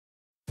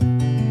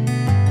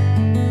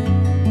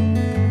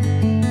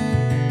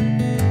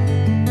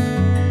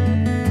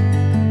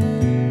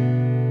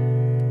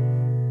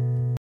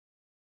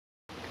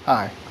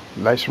Hi,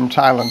 Les from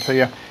Thailand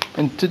here,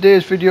 and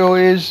today's video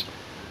is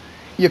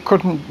you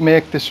couldn't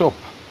make this up.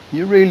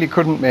 You really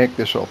couldn't make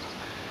this up.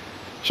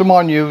 Some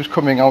more news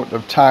coming out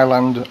of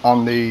Thailand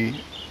on the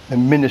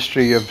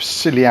Ministry of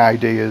Silly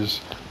Ideas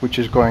which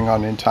is going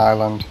on in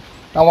Thailand.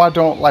 Now, I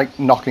don't like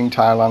knocking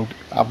Thailand.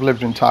 I've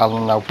lived in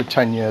Thailand now for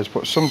 10 years,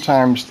 but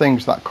sometimes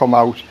things that come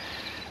out,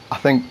 I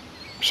think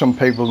some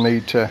people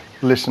need to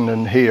listen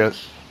and hear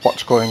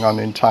what's going on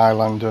in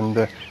Thailand,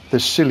 and the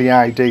Silly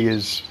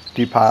Ideas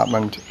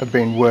department have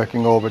been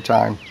working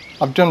overtime.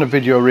 I've done a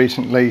video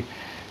recently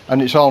and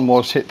it's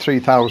almost hit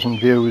 3,000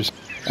 views,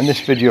 and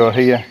this video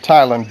here,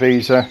 Thailand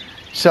visa,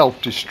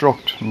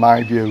 self-destruct,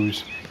 my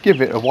views.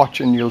 Give it a watch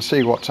and you'll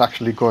see what's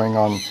actually going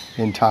on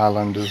in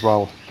Thailand as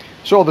well.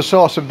 So the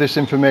source of this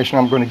information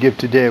I'm going to give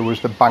today was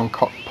the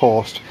Bangkok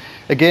Post.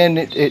 Again,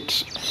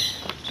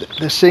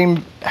 they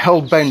seem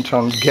hell-bent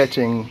on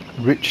getting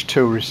rich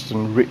tourists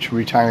and rich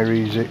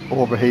retirees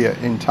over here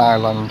in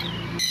Thailand.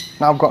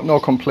 Now, I've got no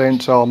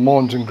complaints or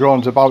moans and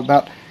groans about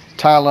that.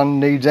 Thailand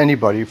needs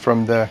anybody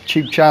from the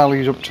cheap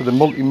charlies up to the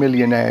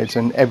multi-millionaires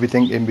and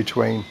everything in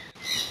between.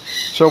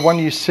 So when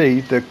you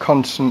see the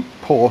constant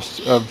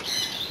posts of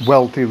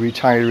wealthy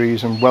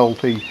retirees and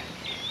wealthy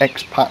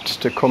expats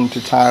to come to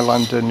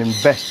Thailand and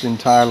invest in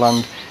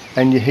Thailand,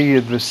 and you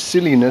hear the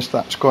silliness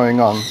that's going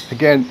on,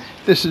 again,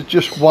 this is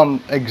just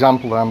one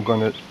example I'm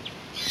going to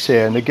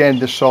say, and again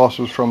the source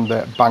was from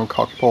the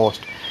Bangkok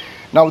Post.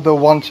 Now, they're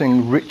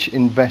wanting rich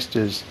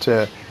investors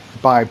to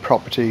buy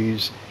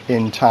properties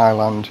in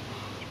Thailand,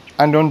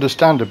 and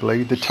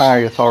understandably the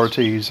Thai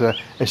authorities are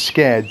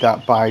scared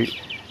that by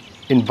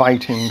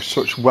inviting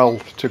such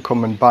wealth to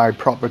come and buy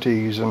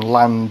properties and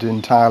land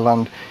in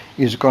Thailand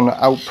is going to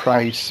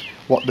outprice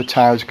what the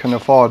Thais can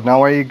afford.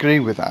 Now, I agree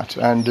with that,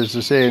 and as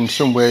I say, in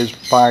some ways,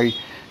 by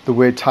the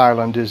way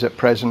Thailand is at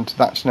present,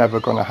 that's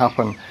never going to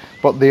happen.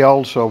 But they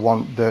also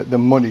want the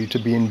money to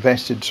be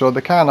invested, so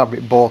they can't have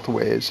it both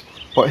ways.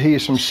 But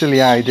here's some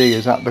silly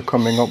ideas that they're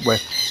coming up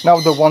with.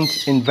 Now, they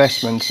want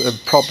investments of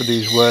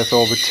properties worth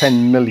over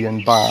 10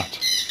 million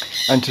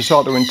baht. And to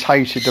sort of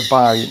entice you to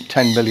buy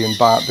 10 million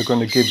baht, they're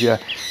going to give you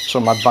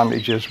some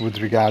advantages with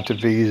regard to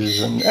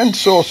visas and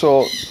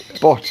so.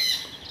 But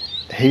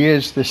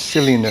here's the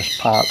silliness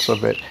parts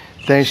of it.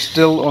 They're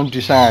still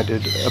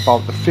undecided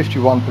about the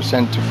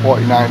 51% to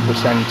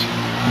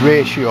 49%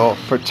 ratio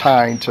for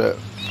Thai to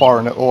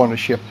foreigner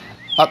ownership.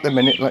 At the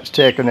minute, let's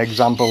take an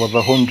example of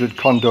 100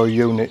 condo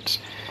units.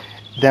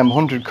 Them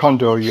 100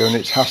 condo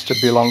units has to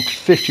belong to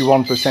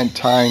 51%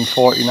 Thai and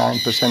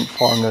 49%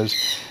 foreigners.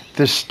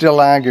 They're still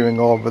arguing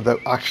over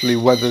actually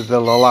whether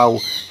they'll allow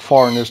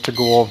foreigners to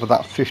go over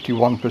that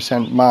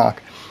 51%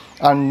 mark.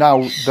 And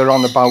now they're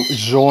on about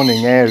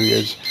zoning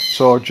areas,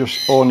 so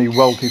just only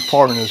wealthy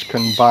foreigners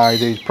can buy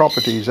these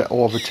properties at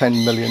over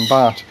 10 million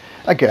baht.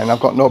 Again, I've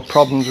got no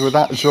problems with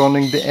that,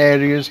 zoning the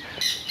areas,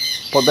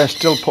 but they're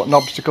still putting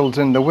obstacles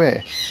in the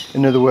way.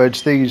 In other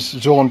words, these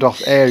zoned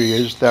off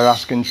areas, they're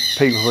asking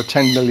people for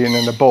 10 million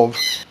and above.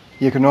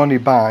 You can only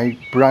buy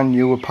brand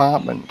new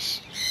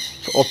apartments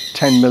for up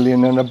 10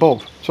 million and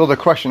above. So the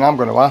question I'm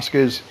going to ask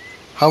is,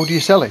 how do you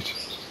sell it?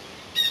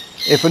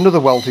 If another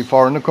wealthy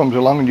foreigner comes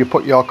along and you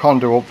put your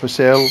condo up for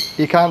sale,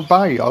 you can't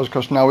buy yours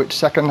because now it's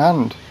second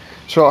hand.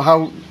 So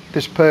how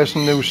this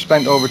person who's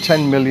spent over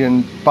 10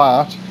 million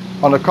baht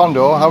on a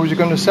condo, how is he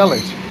going to sell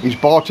it? He's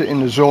bought it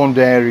in a zoned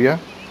area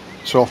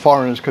so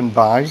foreigners can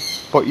buy,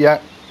 but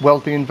yet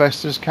wealthy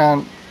investors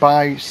can't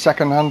buy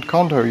second-hand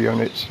condo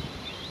units.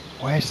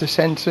 Where's the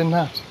sense in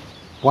that?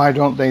 Why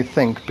don't they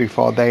think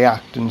before they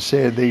act and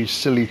say these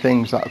silly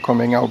things that are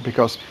coming out?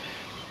 Because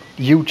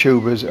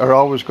YouTubers are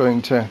always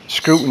going to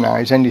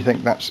scrutinise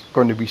anything that's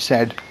going to be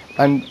said,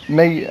 and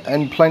me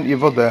and plenty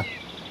of other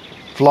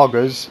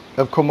vloggers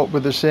have come up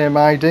with the same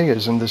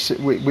ideas, and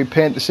we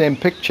paint the same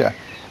picture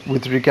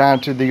with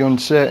regard to the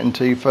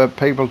uncertainty for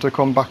people to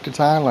come back to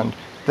Thailand.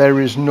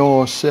 There is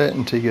no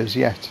certainty as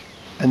yet,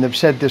 and they've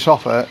said this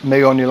offer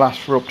may only last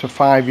for up to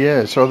 5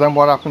 years. So then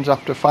what happens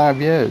after 5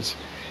 years?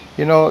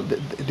 You know,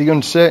 the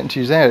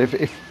uncertainty is there.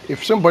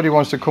 If somebody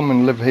wants to come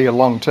and live here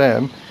long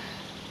term,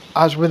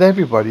 as with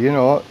everybody, you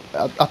know,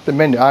 at the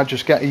minute I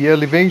just get a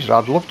yearly visa.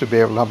 I'd love to be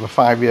able to have a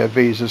 5-year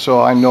visa,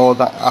 so I know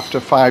that after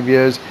 5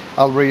 years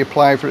I'll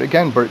reapply for it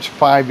again, but it's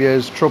 5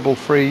 years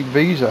trouble-free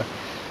visa.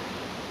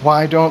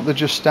 Why don't they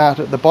just start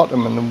at the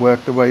bottom and then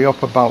work their way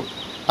up?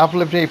 I've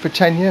lived here for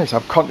 10 years.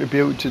 I've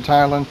contributed to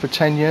Thailand for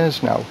 10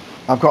 years now.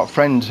 I've got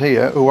friends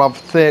here who have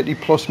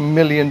 30+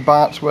 million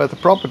bahts worth of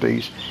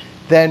properties.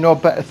 They're no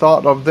better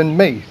thought of than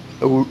me,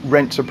 who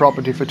rents a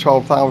property for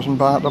 12,000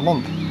 baht a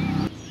month.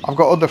 I've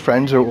got other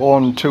friends who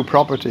own 2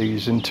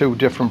 properties in 2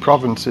 different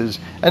provinces,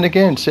 and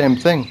again, same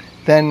thing.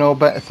 They're no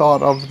better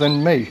thought of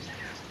than me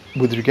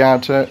with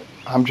regard to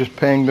I'm just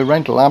paying the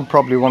rental. I'm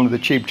probably one of the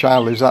cheap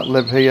charlies that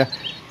live here,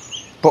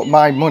 but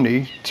my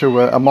money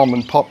to a mom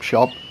and pop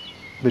shop,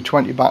 the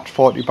 20 bahts,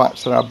 40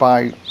 bahts that I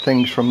buy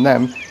things from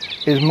them,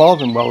 is more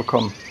than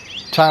welcome.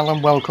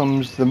 Thailand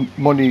welcomes the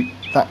money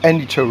that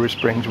any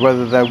tourist brings,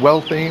 whether they're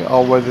wealthy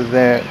or whether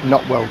they're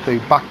not wealthy,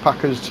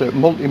 backpackers to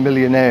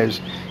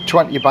multi-millionaires,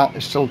 20 baht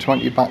is still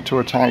 20 baht to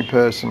a Thai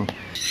person.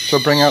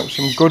 So bring out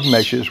some good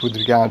measures with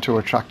regard to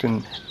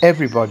attracting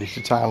everybody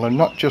to Thailand,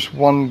 not just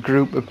one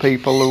group of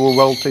people who are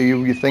wealthy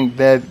who you think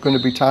they're going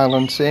to be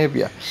Thailand's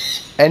saviour.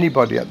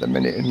 Anybody at the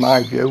minute, in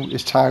my view,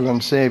 is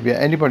Thailand's saviour.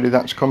 Anybody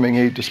that's coming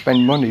here to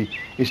spend money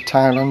is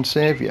Thailand's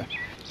saviour.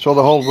 So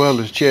the whole world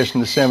is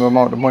chasing the same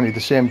amount of money, the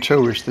same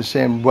tourists, the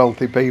same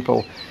wealthy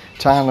people.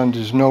 Thailand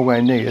is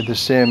nowhere near the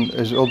same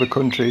as other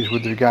countries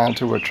with regard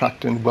to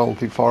attracting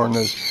wealthy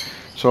foreigners.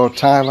 So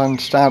Thailand,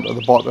 start at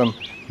the bottom,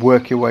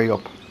 work your way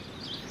up.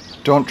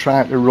 Don't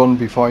try to run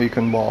before you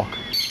can walk.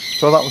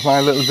 So that was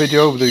my little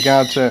video with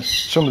regard to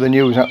some of the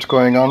news that's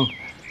going on.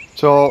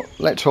 So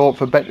let's hope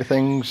for better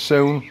things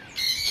soon.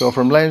 So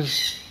from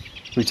Les,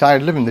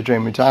 retired living the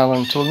dream in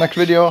Thailand. Till the next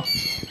video,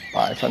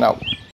 bye for now.